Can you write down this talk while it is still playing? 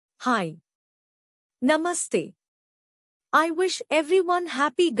Hi. Namaste. I wish everyone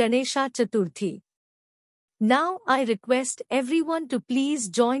happy Ganesha Chaturthi. Now I request everyone to please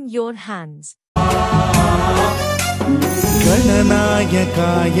join your hands.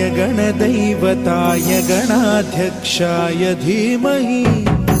 गणनायकाय गणदैवताय गणाध्यक्षाय धीमहि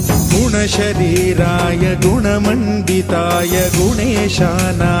गुणशरीराय गुणमण्डिताय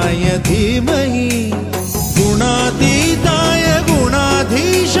गुणेशानाय धीमहि गुणातीताय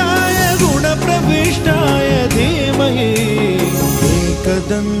गुणाधीशाय गुणप्रविष्टाय धीमहि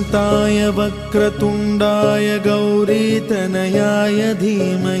एकदन्ताय वक्रतुण्डाय गौरीतनयाय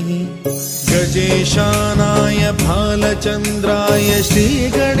धीमहि गजेशानाय भालचन्द्राय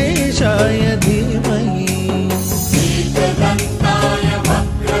श्रीगणेशाय धीमहि एकदन्ताय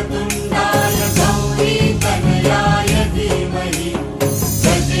वक्रतुण्डाय गौरीतनयाय धीमहि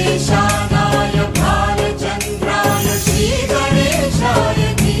गजेशानाय भालचन्द्राय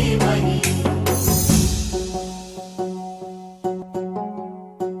श्रीगणेशाय धीमहि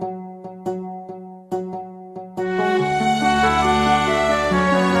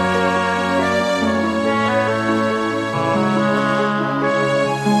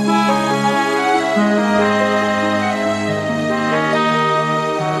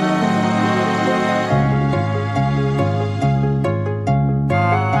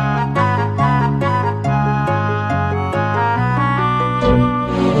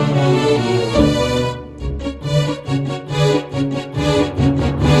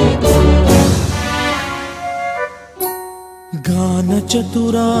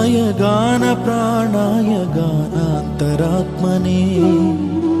गानचतुराय गानप्राणाय गानान्तरात्मने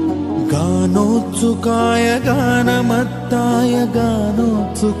गानोत्सुकाय गानमत्ताय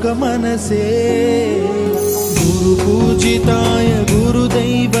गानोत्सुकमनसे गुरुपूजिताय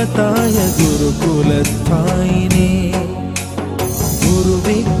गुरुदैवताय गुरुकुलस्थायिने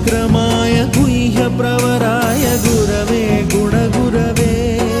गुरुविक्रमाय गुह्यप्रवराय गुरवे गुणगुरवे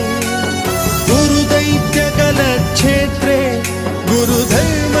गुरुदैत्यकलक्षेत्रे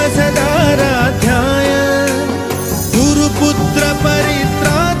गुरुधर्म सदाराध्याय गुरुपुत्र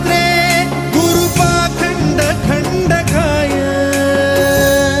परित्रात्रे गुरुपाखण्ड खण्डकाय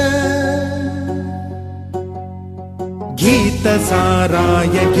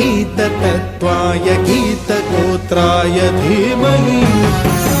गीतसाराय गीततत्त्वाय गीतगोत्राय धीमहि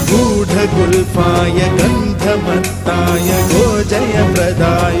गूढगुल्फाय गन्धमत्ताय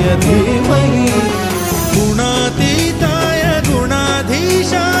गोजयप्रदाय धीमहि गुणातीताय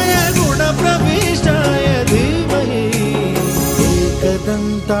गुणाधीशाय गुणप्रविष्टाय धीमहि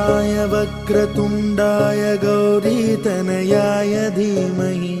एकदन्ताय वक्रतुण्डाय गौरीतनयाय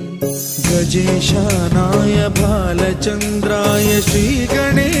धीमहि गजेशानाय भालचन्द्राय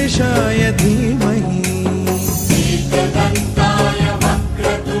श्रीगणेशाय धीमहि एकदन्ताय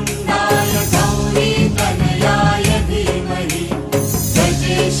वक्रतुण्डाय गौरीतनयाय धीमहि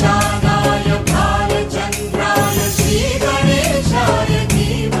गजेशानाय भालचन्द्राय श्रीगणेशाय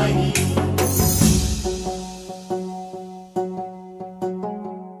धीमहि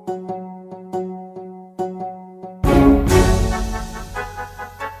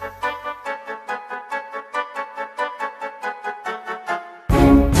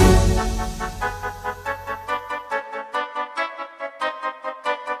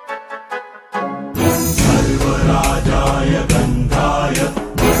सर्वराजाय गन्धाय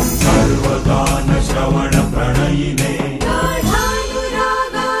सर्वगानश्रवणप्रणयिने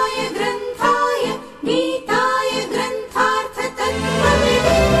गाढानुरागाय ग्रन्थाय गीताय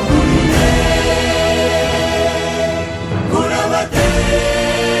ग्रन्थार्थतत्त्वविदे गुणवते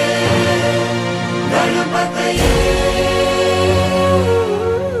गणपतये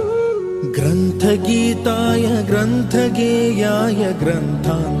ग्रन्थगीताय ग्रन्थगेयाय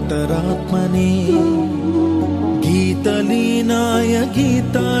ग्रन्थान्तरात्मने गीतलीनाय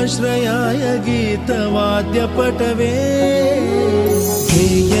गीताश्रयाय गीतवाद्यपटवे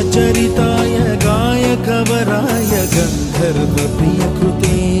गेयचरिताय गायकवराय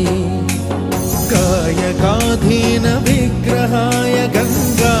गन्धर्वप्रियकृते गायकाधीन विग्रहाय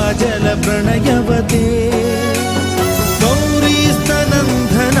गङ्गाजलप्रणयवते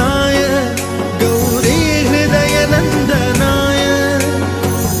गौरीस्तनन्दनाय गौरीहृदयनन्दनाय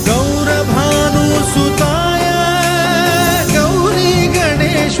गौरभानुसुताय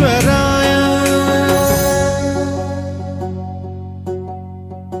गौरीगणेश्वराय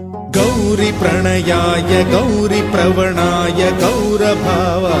गौरीप्रणयाय गौरीप्रवणाय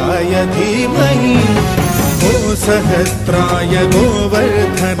गौरभावाय धीमहि गोसहस्राय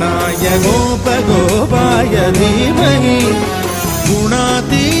गोवर्धनाय गोपगोपाय धीमहि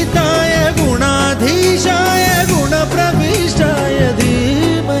गुणातीताय गुणाधीशाय गुणप्रविष्टाय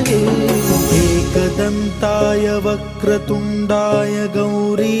धीमहि वक्रतुण्डाय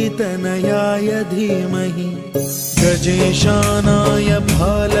गौरीतनयाय धीमहि गजेशानाय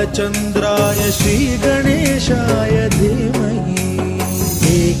भालचन्द्राय श्रीगणेशाय धीमहि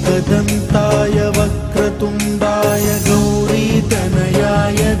एकदन्ताय वक्रतुण्डाय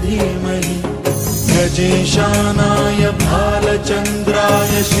गौरीतनयाय धीमहि गजेशानाय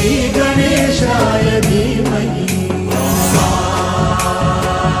भालचन्द्राय श्रीगणेशाय धीमहि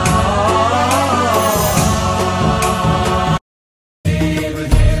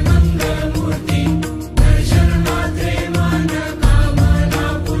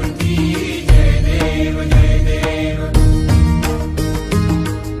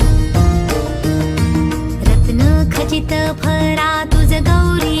खचित भरा तुझ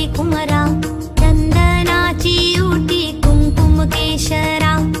गौरी कुमरा चंदनाची उटी कुंकुम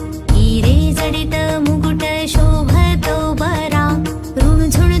केशरा हिरे जडित मुकुट शोभतो बरा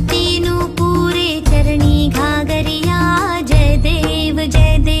ऋणझुणती नुपुरे चरणी घागरिया जय देव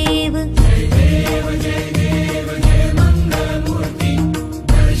जय देव जय देव जय देव जय मंगल मूर्ति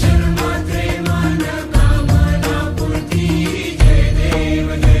दर्शन मात्रे मन कामना पूर्ति जय देव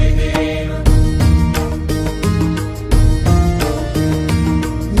जय देव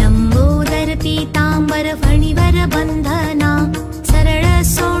पीतांबर फणिवर बंधना सरळ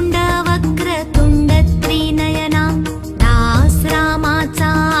सोंड वक्र तुंड त्रिनयना दास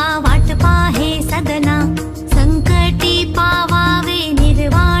रामाचा वाट पाहे सदना संकटी पावावे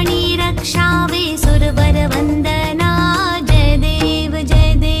निर्वाणी रक्षावे सुरवर वंदना जय देव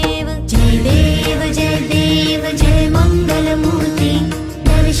जय देव जय देव जय देव जय मंगल मूर्ति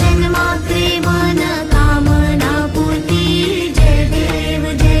दर्शन मात्रे मन कामना पूर्ति जय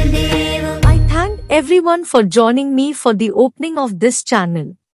देव जय देव. Everyone for joining me for the opening of this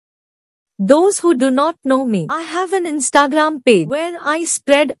channel. Those who do not know me, I have an Instagram page where I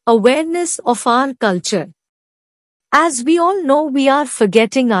spread awareness of our culture. As we all know, we are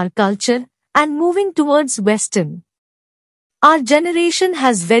forgetting our culture and moving towards Western. Our generation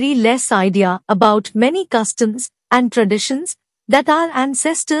has very less idea about many customs and traditions that our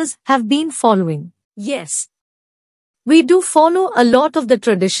ancestors have been following. Yes, we do follow a lot of the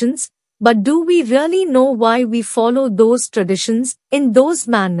traditions, but do we really know why we follow those traditions in those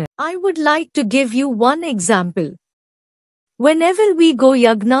manners? I would like to give you one example. Whenever we go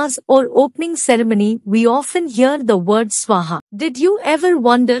yagnas or opening ceremony, we often hear the word swaha. Did you ever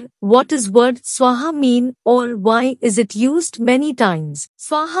wonder what does word swaha mean or why is it used many times?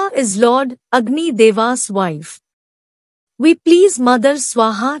 Swaha is Lord Agni Deva's wife. We please Mother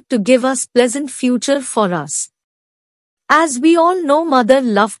Swaha to give us pleasant future for us. As we all know, mother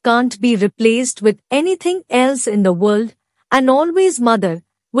love can't be replaced with anything else in the world, and always mother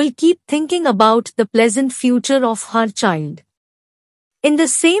will keep thinking about the pleasant future of her child. In the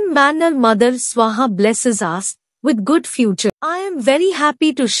same manner, Mother Swaha blesses us with good future. I am very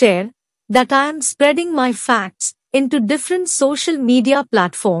happy to share that I am spreading my facts into different social media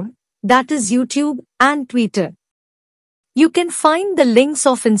platforms, that is YouTube and Twitter. You can find the links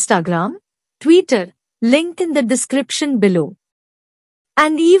of Instagram, Twitter, link in the description below.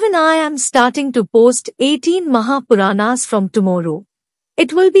 And even I am starting to post 18 Mahapuranas from tomorrow.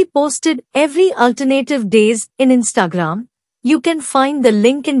 It will be posted every alternative days in Instagram. You can find the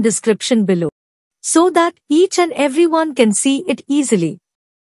link in description below, so that each and everyone can see it easily.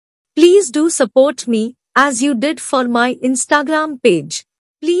 Please do support me as you did for my Instagram page.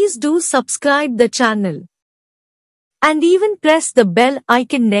 Please do subscribe the channel. And even press the bell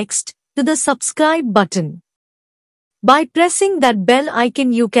icon next to the subscribe button. By pressing that bell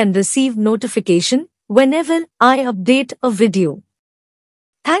icon, you can receive notification whenever I update a video.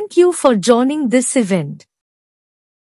 Thank you for joining this event.